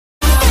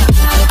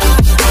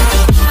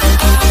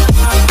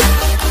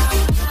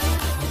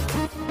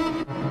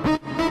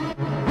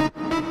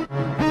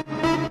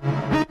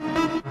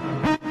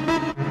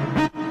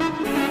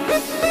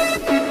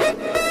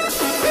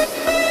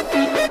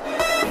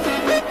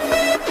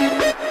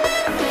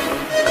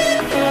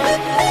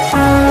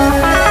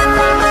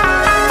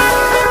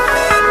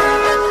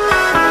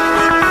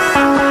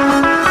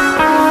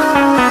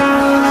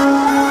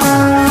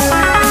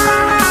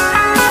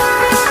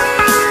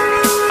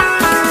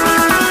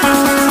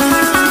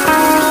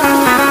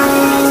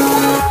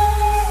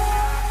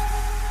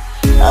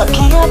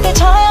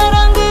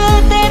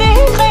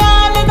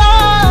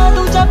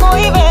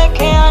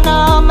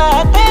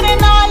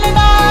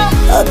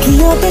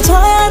अखियों ते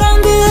छाया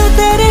रंग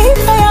तेरे ही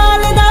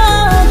ख्याल दा,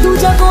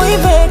 दूजा कोई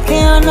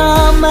वेख्या ना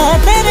मैं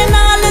तेरे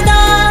नाल दा।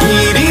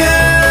 हीरिए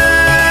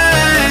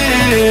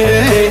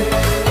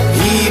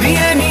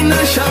नी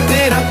नशा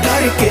तेरा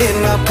करके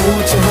ना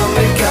पूछ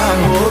हमें क्या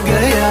हो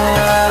गया,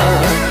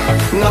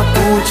 ना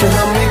पूछ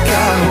हमें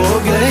क्या हो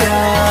गया।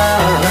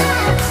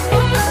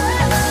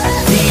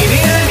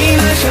 हीरिए नी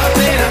नशा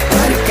तेरा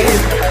करके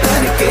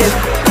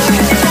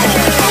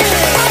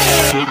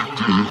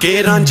के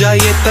रांझा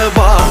ये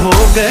तबाह हो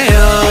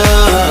गया,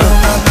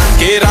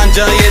 के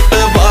रांझा ये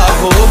तबाह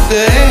हो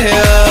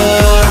गया।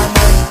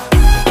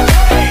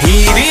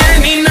 हीरिए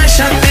नी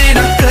नशा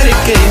तेरा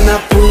करके ना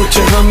पूछ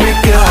हमें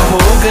क्या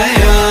हो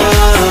गया,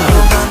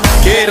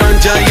 के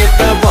रांझा ये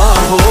तबाह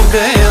हो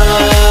गया।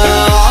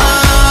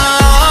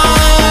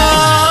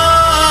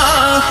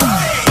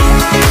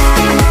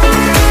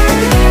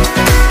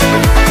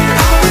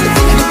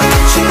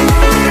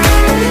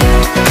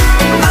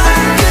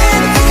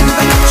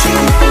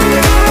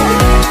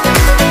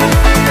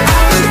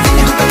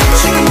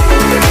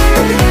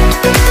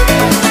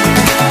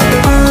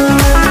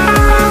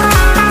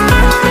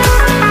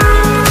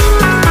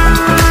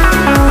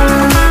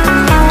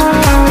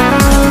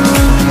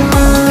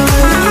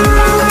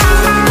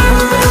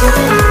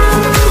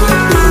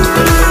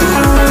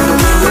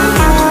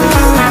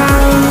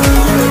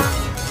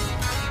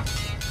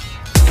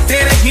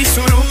 तेरे ही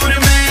सुरूर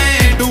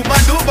में डूबा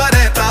डूबा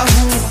रहता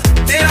हूँ,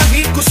 तेरा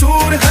ही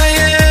कसूर है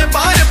ये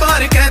बार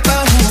बार कहता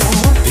हूँ।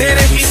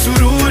 तेरे ही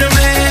सुरूर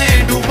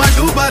में डूबा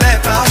डूबा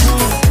रहता हूँ,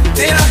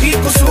 तेरा ही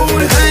कसूर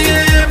है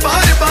ये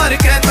बार बार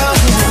कहता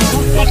हूँ।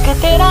 एक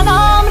तेरा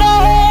नाम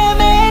रहे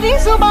मेरी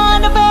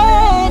जुबान पे,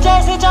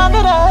 जैसे चांद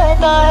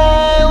रहता है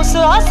उस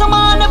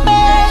आसमान पे।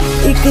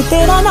 एक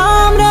तेरा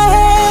नाम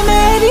रहे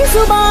मेरी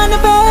जुबान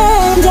पे,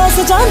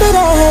 जैसे चांद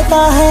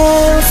रहता है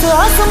उस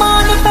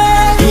आसमान पे।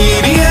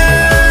 हीरिए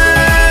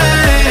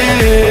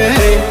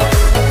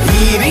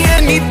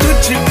नी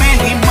तुझ में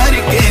ही मर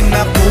के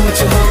ना पूछ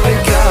हमें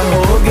क्या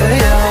हो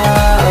गया,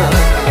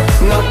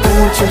 ना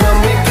पूछ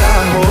हमें क्या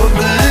हो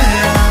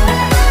गया।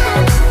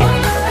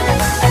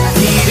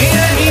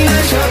 हीरिए नी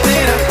नशा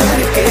तेरा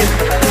करके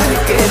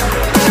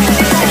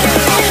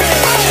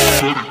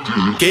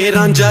के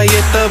रांझा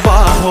ये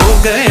तबाह हो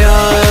गया,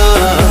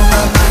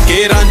 के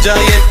रांझा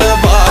ये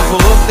तबाह हो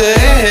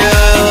गया।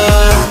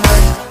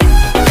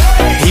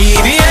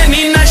 हीरिए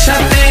नी नशा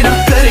तेरा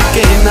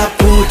करके ना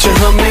पूछ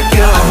हमें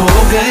क्या हो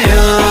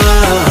गया,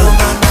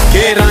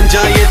 के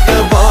रांझा ये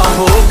तबाह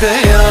हो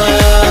गया।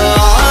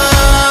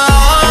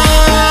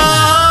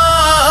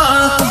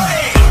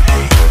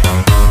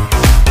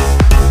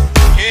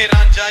 के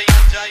रांझा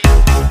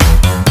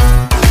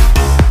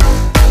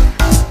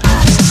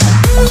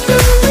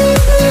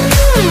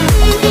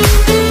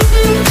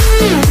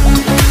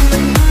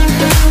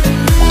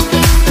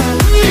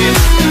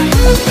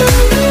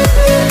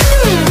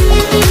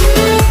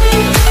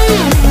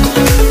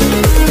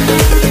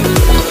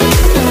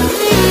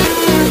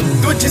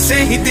तुझसे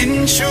ही दिन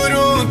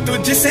शुरू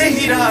तुझसे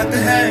ही रात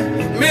है,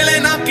 मिले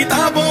ना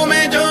किताबों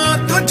में जो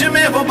तुझ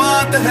में वो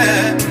बात है।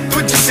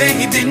 तुझसे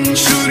ही दिन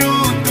शुरू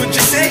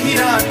तुझसे ही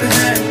रात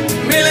है,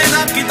 मिले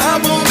ना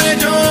किताबों में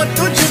जो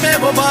तुझ में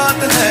वो बात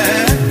है।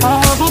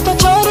 अभी तो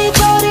चोरी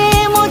चोरी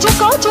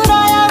मुझको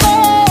चुराया वे,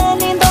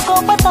 नींदों को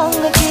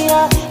पतंग किया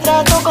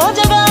रातों को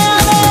जगाया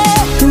वे।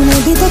 तूने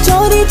भी तो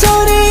चोरी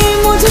चोरी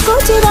मुझको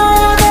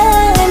चुराया वे,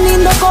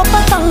 नींदों को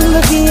पतंग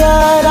किया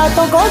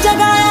रातों को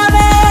जगाया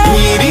वे।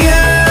 हीरिए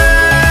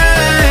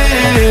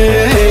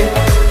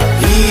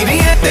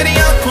तेरी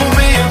आंखों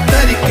में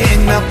उतर के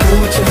ना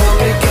पूछ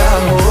हमें क्या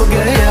हो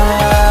गया,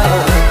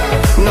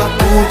 ना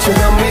पूछ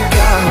हमें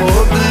क्या हो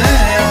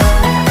गया।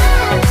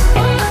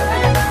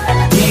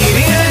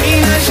 हीरिए नी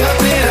नशा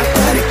तेरा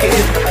करके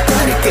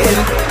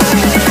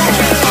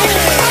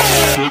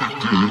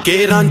के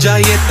रांझा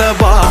ये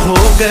तबाह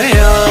हो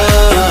गया,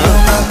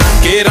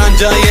 के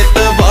रांझा ये